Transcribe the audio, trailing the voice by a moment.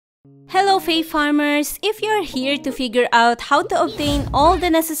Hello Fae Farmers! If you're here to figure out how to obtain all the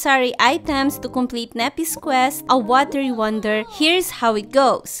necessary items to complete Neppy'S quest, a watery wonder, here's how it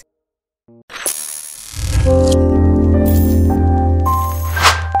goes.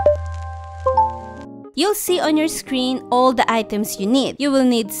 You'll see on your screen all the items you need. You will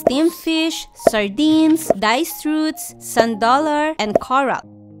need steamed fish, sardines, diced roots, $1 and coral.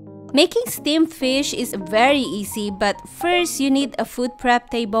 Making steamed fish is very easy, but first you need a food prep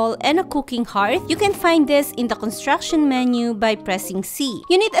table and a cooking hearth. You can find this in the construction menu by pressing C.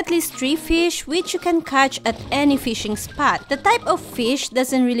 You need at least 3 fish, which you can catch at any fishing spot. The type of fish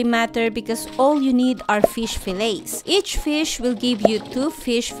doesn't really matter because all you need are fish fillets. Each fish will give you 2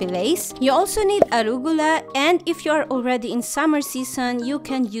 fish fillets. You also need arugula, and if you are already in summer season, you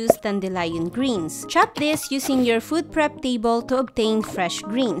can use dandelion greens. Chop this using your food prep table to obtain fresh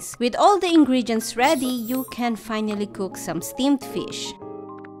greens. With all the ingredients ready, you can finally cook some steamed fish.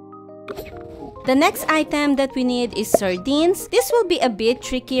 The next item that we need is sardines. This will be a bit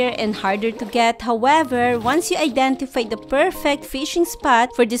trickier and harder to get. However, once you identify the perfect fishing spot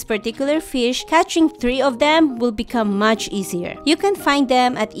for this particular fish, catching 3 of them will become much easier. You can find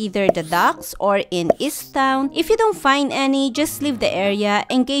them at either the docks or in East Town. If you don't find any, just leave the area,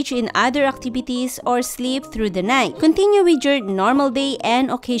 engage in other activities, or sleep through the night. Continue with your normal day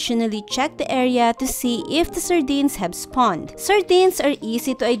and occasionally check the area to see if the sardines have spawned. Sardines are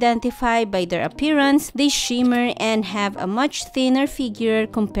easy to identify by their appearance. They shimmer and have a much thinner figure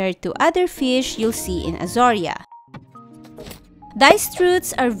compared to other fish you'll see in Azoria. Diced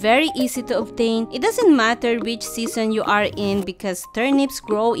roots are very easy to obtain. It doesn't matter which season you are in because turnips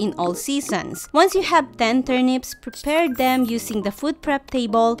grow in all seasons. Once you have 10 turnips, prepare them using the food prep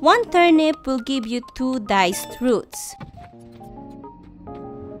table. 1 turnip will give you 2 diced roots.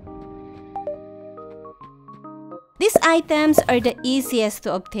 These items are the easiest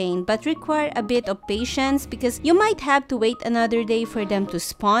to obtain but require a bit of patience because you might have to wait another day for them to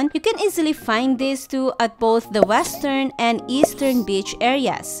spawn. You can easily find these two at both the western and eastern beach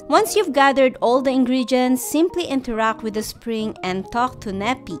areas. Once you've gathered all the ingredients, simply interact with the spring and talk to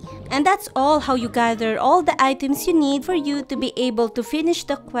Neppy. And that's all how you gather all the items you need for you to be able to finish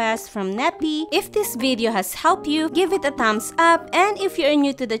the quest from Neppy. If this video has helped you, give it a thumbs up, and if you're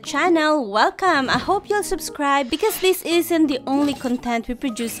new to the channel, welcome! I hope you'll subscribe because this isn't the only content we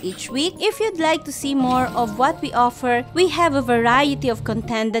produce each week. If you'd like to see more of what we offer, we have a variety of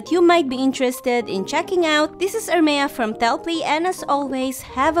content that you might be interested in checking out. This is Armea from Telplay, and as always,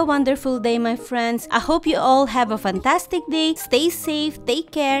 have a wonderful day, my friends. I hope you all have a fantastic day. Stay safe,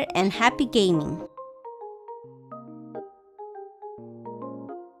 take care, and happy gaming.